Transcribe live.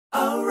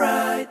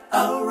Alright,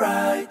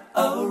 alright,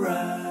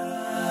 alright.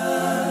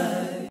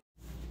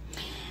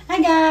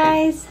 Hi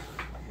guys,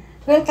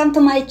 welcome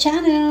to my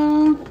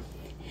channel.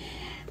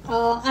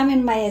 I'm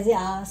in my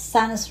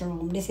son's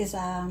room. This is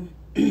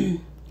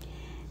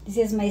this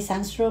is my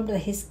son's room.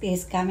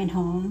 He's coming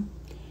home.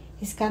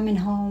 He's coming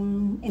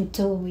home in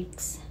 2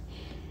 weeks,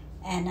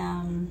 and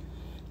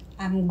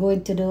I'm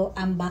going to do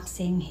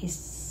unboxing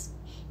his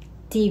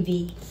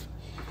TV.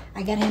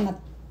 I got him a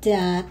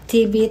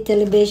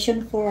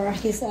television for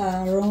his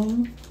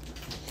room,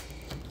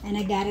 and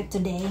I got it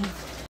today.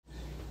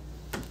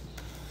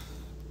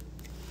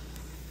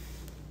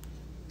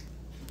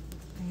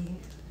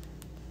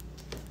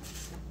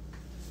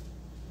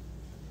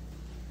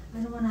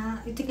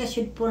 You think I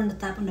should put on the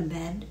top of the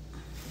bed?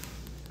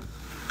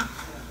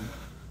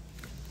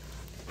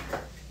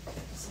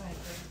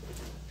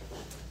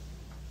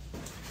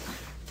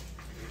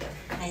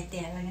 Right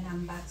there, I'm gonna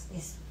unbox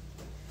this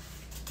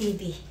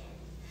TV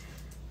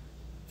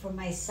for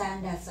my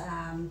son. That's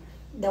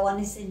the one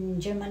is in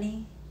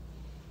Germany.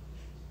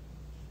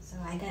 So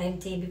I got him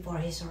TV for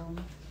his room.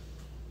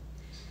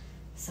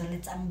 So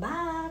let's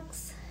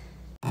unbox.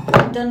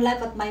 Don't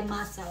laugh at my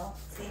muscle.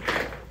 See?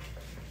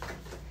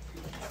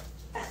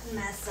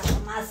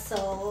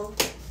 Muscle.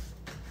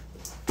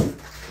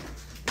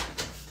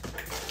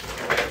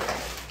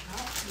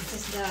 Oh, this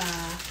is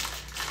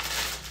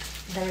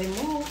the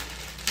remote.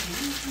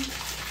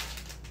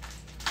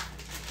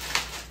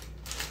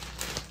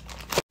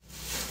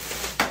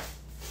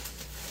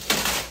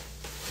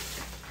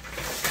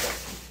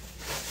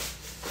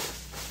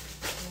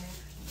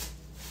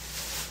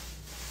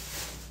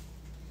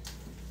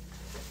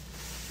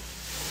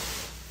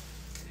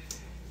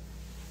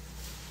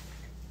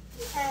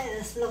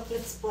 Yes, look,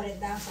 let's put it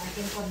down so I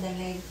can put the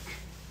leg.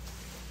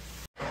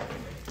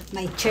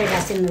 My chair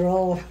doesn't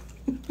roll.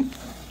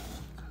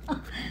 I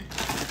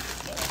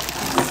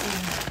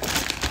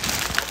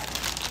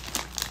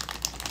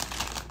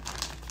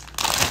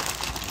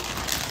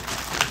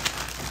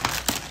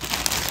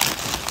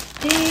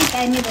think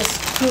I need a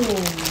screw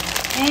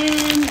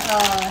and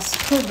a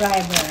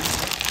screwdriver.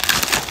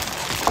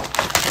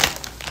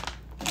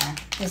 Yeah,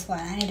 this one.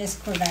 I need a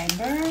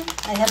screwdriver.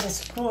 I have a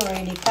screw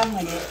already come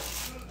with it.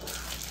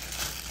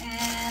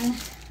 And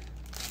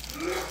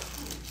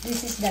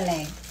this is the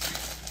leg.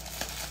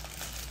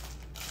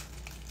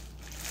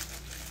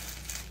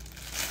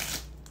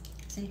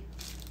 See?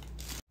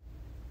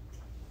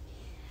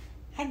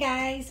 Hi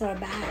guys, we're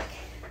back.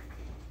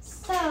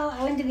 So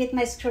I went to get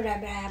my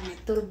screwdriver. I have my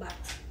toolbox.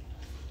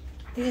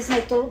 This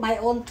is my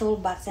own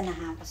toolbox in the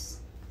house.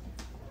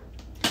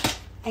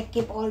 I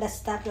keep all the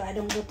stuff so I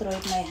don't go through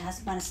my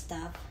husband's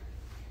stuff.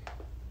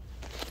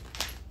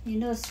 You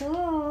know,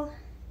 so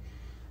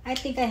I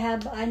think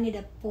I need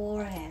a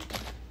forehead.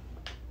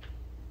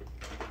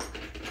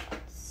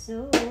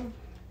 So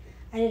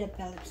I need a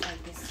pellet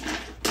like this.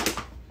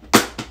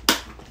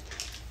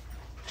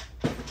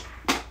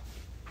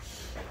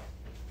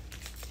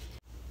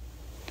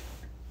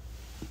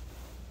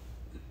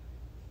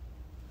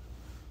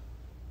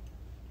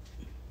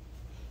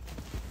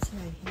 It's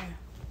right here.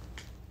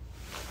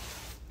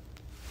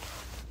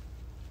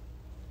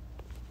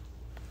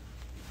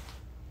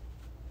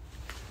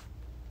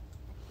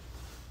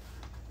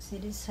 See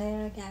this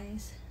hair,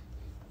 guys?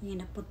 You're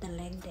gonna put the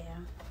leg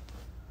there.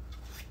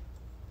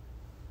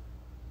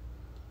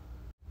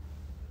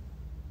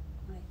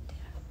 Right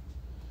there.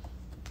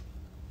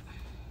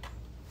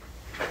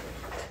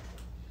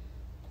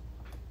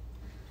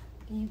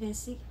 Can you guys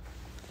see?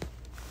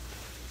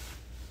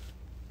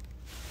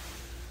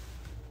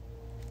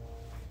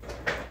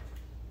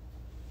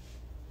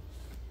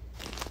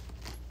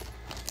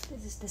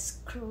 This is the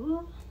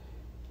screw.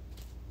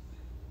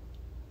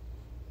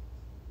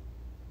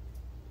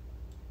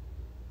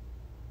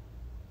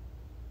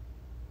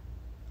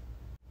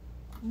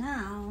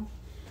 Now,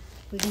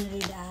 we're gonna do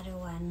the other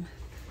one,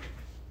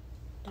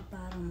 the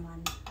bottom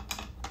one.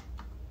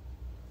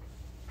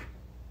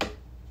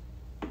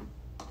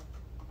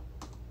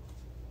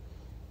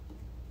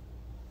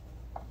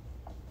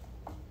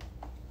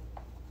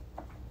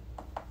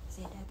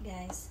 See that,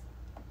 guys?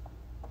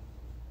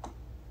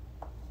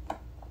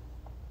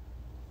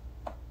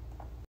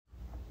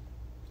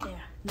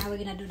 There. Now we're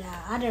gonna do the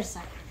other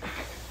side.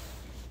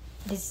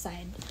 This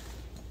side.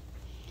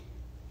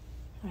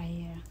 Right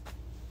here.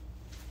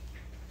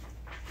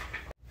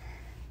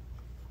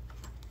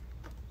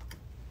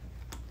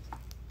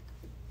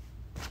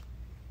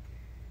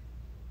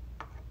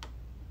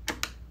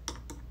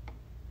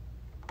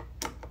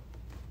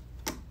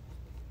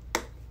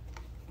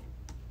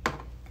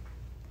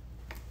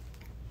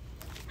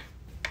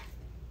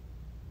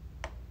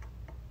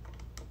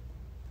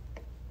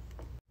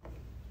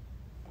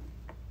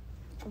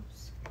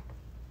 Oops.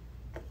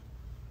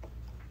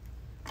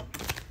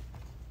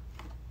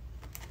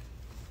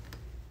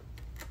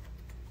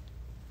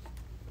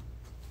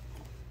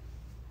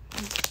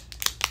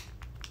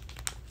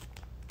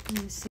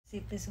 Let me see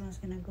if this one's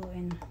gonna go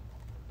in.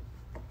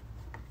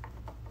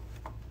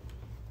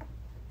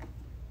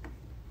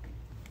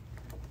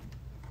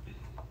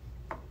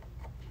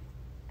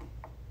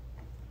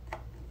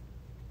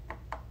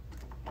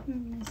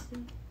 Let's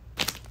see.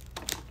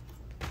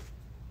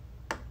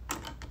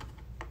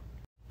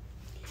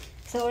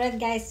 So alright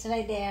guys,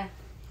 right there.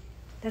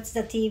 That's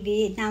the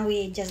TV. Now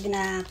we just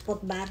gonna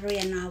put battery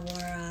in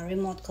our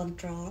remote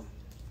control.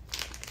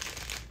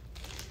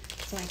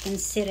 So I can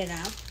set it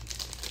up.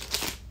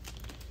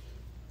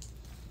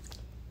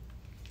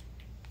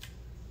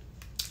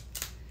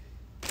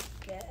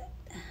 Good.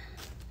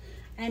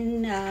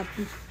 And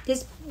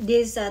this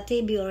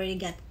TV already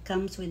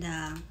comes with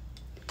a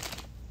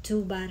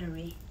 2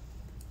 battery,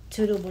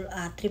 2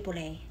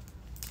 AAA.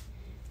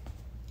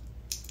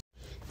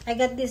 I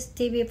got this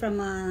TV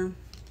from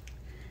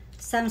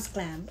Sam's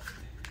Club.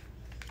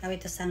 I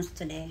went to Sam's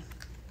today.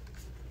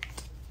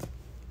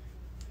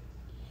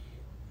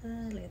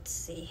 Let's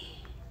see.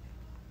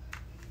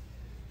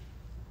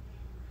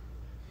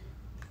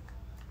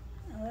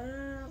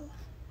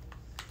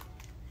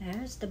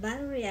 There's the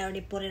battery. I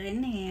already put it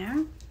in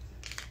here.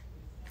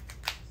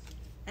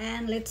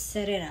 And let's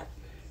set it up.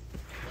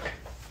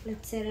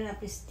 Let's set it up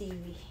this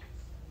TV.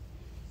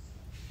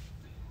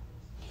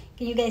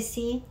 Can you guys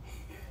see?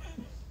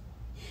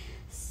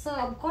 So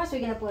of course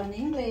we're gonna put in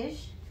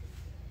English.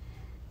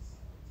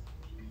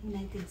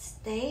 United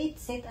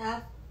States, set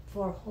up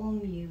for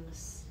home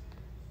use.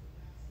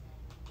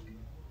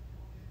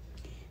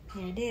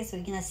 There it is.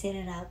 We're gonna set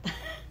it up.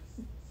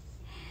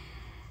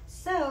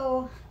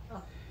 So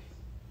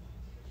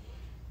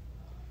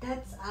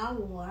that's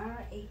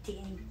our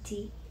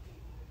AT&T.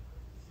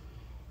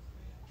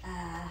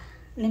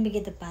 Let me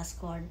get the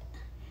passcode.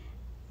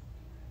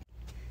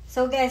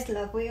 So guys,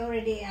 look,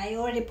 I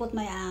already put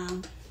my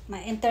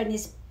my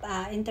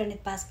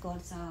internet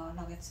passcode. So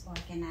look, it's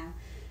working now.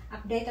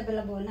 Update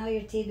available. Now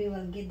your TV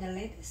will get the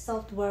latest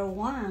software.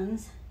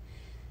 Once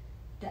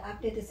the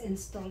update is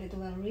installed, it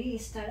will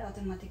restart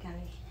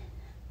automatically.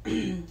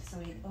 So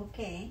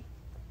okay.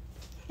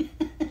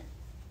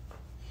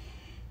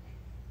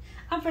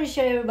 I'm pretty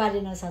sure everybody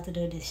knows how to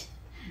do this.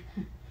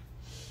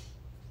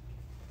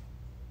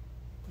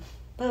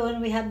 But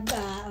when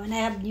I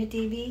have new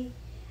TV,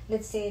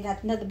 let's say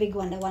that not the big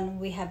one, the one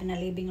we have in the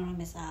living room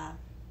is I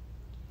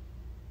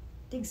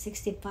think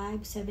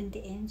 65, 70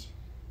 inch.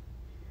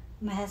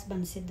 My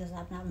husband set this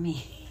up, not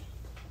me.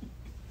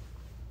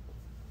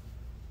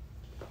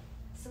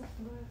 So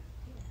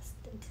yes,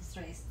 this is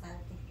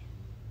starting.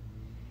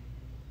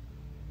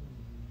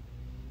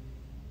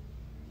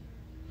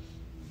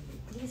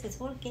 This is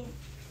working.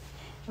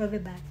 We'll be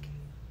back.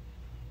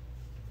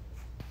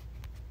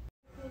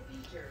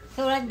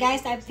 So right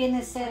guys, I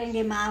finished setting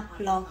them up.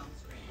 Look,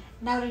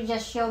 now they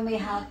just show me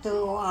how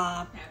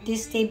to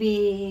this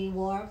TV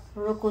work.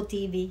 Roku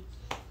TV.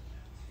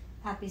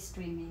 Happy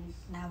streaming.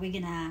 Now we're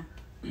gonna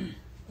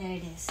there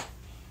it is.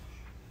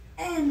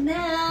 And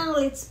now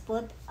let's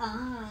put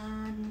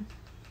on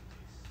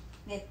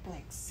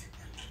Netflix.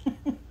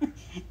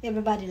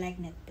 Everybody like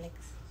Netflix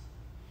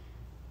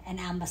and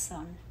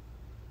Amazon.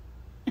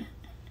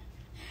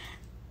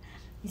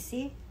 You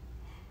see,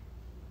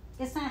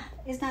 it's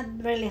not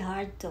really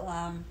hard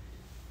to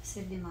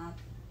set them up.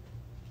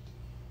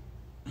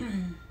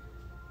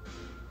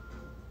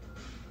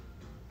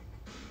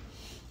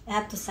 I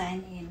have to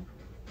sign in.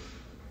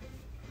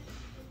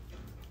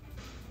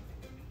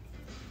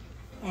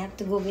 I have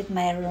to go with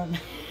my room,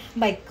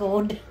 my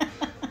code.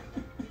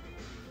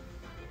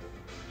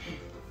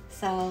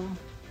 So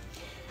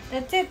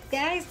that's it,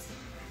 guys.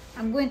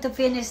 I'm going to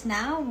finish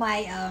now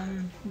my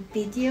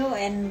video,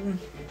 and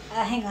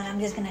hang on, I'm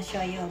just gonna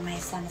show you my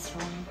son's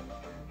room.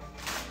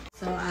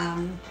 So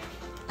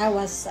I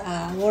was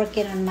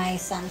working on my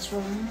son's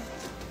room.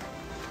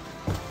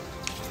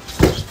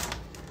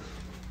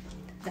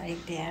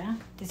 Right there.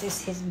 This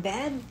is his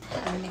bed.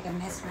 I'll make a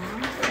mess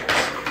now.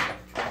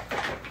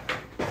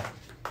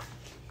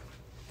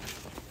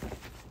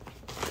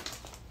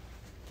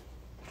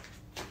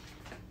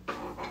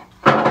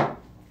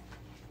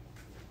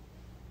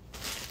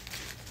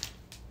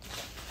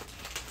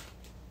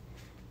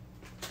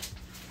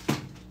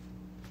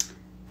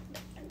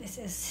 This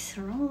is his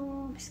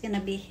room. He's gonna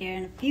be here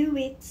in a few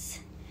weeks.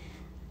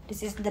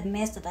 This is the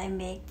mess that I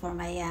make for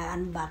my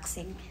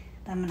unboxing.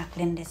 I'm gonna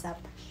clean this up.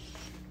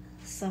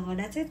 So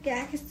that's it,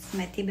 guys. It's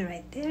my TV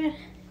right there.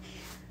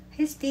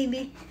 His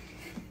TV.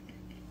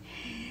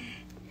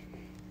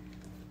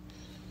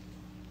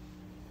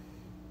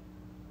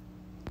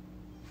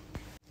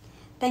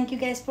 Thank you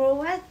guys for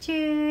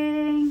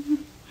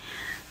watching.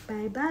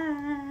 Bye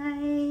bye.